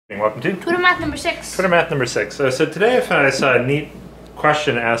Welcome to Twitter Math number 6. Twitter Math number 6. So today I saw a neat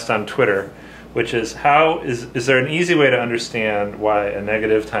question asked on Twitter, which is is there an easy way to understand why a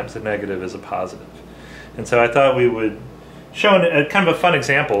negative times a negative is a positive? And so I thought we would show a kind of a fun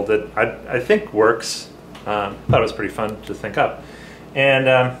example that I think works. Thought it was pretty fun to think up,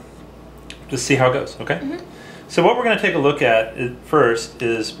 and just see how it goes. Okay. Mm-hmm. So what we're going to take a look at first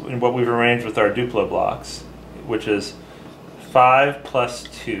is what we've arranged with our Duplo blocks, which is 5 plus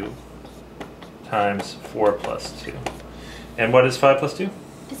 2 times 4 plus 2. And what is 5 plus 2?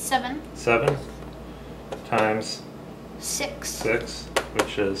 It's 7. 7 times 6.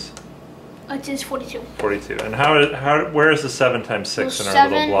 Which is? Which is 42. 42. And where is the 7 times 6 well, in our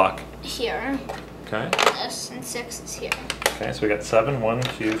little block? Here. Okay. This, and 6 is here. Okay, so we got 7, 1,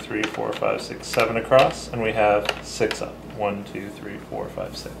 2, 3, 4, 5, 6, 7 across, and we have 6 up. 1, 2, 3, 4,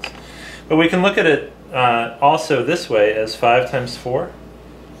 5, 6. But we can look at it also this way as 5 times 4,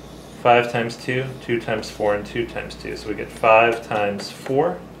 5 times 2, 2 times 4, and 2 times 2. So we get 5 times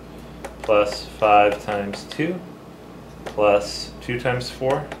 4 plus 5 times 2 plus 2 times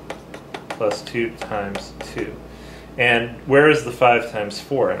 4 plus 2 times 2. And where is the 5 times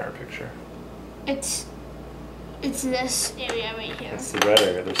 4 in our picture? It's this area right here. It's the red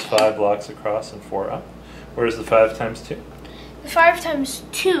area. There's 5 blocks across and 4 up. Where's the 5 times 2? The 5 times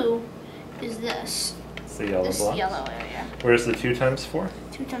 2 is this. It's the yellow block. Yellow area. Where's the 2 times 4?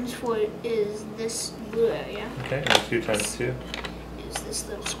 2 times 4 is this blue area. Okay, and the 2 times 2? Is this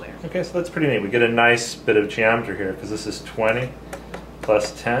little square. Okay, so that's pretty neat. We get a nice bit of geometry here because this is 20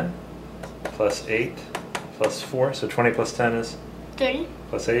 plus 10 plus 8 plus 4. So 20 plus 10 is? 30.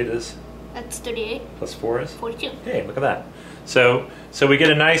 Plus 8 is? That's 38. Plus 4 is? 42. Hey, look at that. So we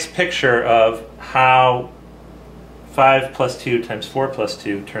get a nice picture of how 5 plus 2 times 4 plus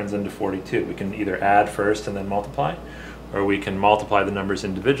 2 turns into 42. We can either add first and then multiply, or we can multiply the numbers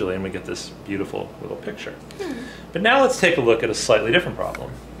individually and we get this beautiful little picture. But now let's take a look at a slightly different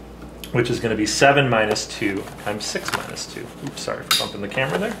problem, which is going to be 7 minus 2 times 6 minus 2. Oops, sorry for bumping the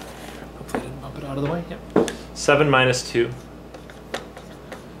camera there. Hopefully I didn't bump it out of the way. Yep. 7 minus 2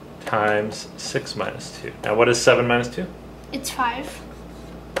 times 6 minus 2. Now what is 7 minus 2? It's 5.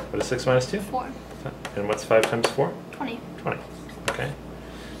 What is 6 minus 2? 4. And what's 5 times 4? 20. 20. Okay.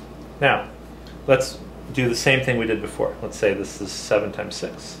 Now, let's do the same thing we did before. Let's say this is 7 times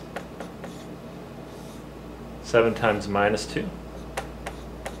 6. 7 times minus 2.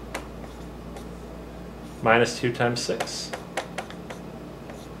 Minus 2 times 6.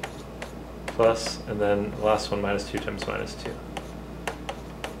 Plus, and then the last one, minus 2 times minus 2.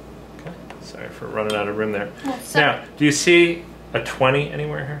 Okay. Sorry for running out of room there. Well, now, do you see a 20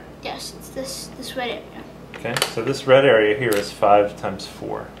 anywhere here? Yes, it's this red area. Okay, so this red area here is 5 times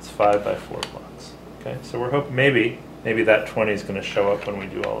 4. It's 5 by 4 blocks. Okay, so we're hoping maybe that 20 is going to show up when we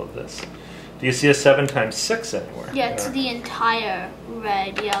do all of this. Do you see a 7 times 6 anywhere? Yeah, it's the entire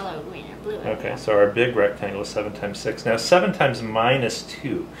red, yellow, green, and blue area. Okay, so our big rectangle is 7 times 6. Now 7 times minus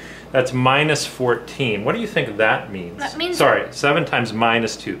 2, that's minus 14. What do you think that means? That means... Sorry, 7 times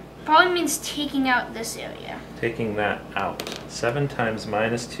minus 2. Probably means taking out this area. Taking that out. 7 times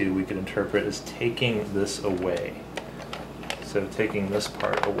minus 2 we could interpret as taking this away. So taking this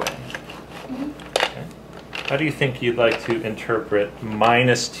part away. Okay. How do you think you'd like to interpret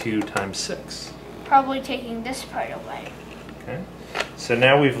minus 2 times 6? Probably taking this part away. Okay. So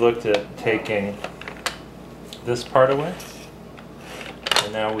now we've looked at taking this part away.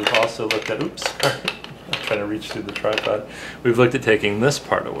 And now we've also looked at, oops, sorry. I'm trying to reach through the tripod. We've looked at taking this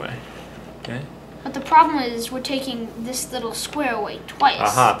part away. Okay. But the problem is we're taking this little square away twice.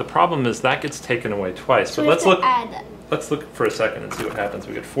 Aha, the problem is that gets taken away twice. So but let's look. Add that. Let's look for a second and see what happens.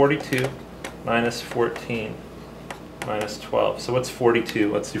 We get 42 minus 14 minus 12. So what's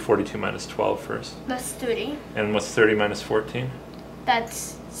 42? Let's do 42 minus 12 first. That's 30. And what's 30 minus 14?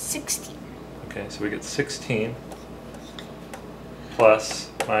 That's 16. Okay, so we get 16 plus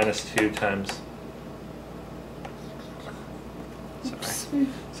minus 2 times... Sorry.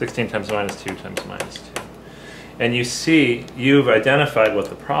 16 times minus 2 times minus 2. And you see, you've identified what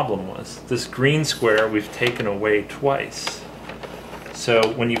the problem was. This green square we've taken away twice.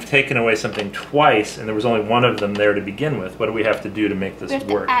 So when you've taken away something twice, and there was only one of them there to begin with, what do we have to do to make this work?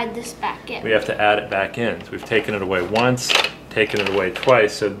 We have to add this back in. We have to add it back in. So we've taken it away once, taken it away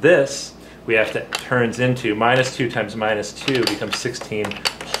twice. So this, we have to, turns into minus 2 times minus 2 becomes 16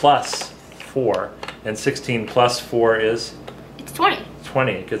 plus 4. And 16 plus 4 is? It's 20.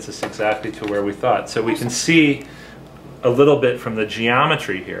 20. It gets us exactly to where we thought. So we can see a little bit from the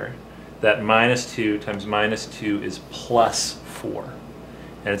geometry here that minus 2 times minus 2 is plus 4.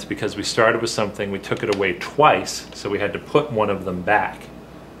 And it's because we started with something, we took it away twice, so we had to put one of them back.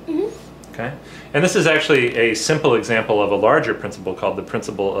 Okay? And this is actually a simple example of a larger principle called the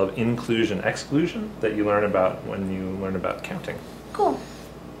principle of inclusion-exclusion that you learn about when you learn about counting. Cool.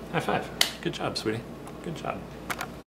 High five. Good job, sweetie. Good job.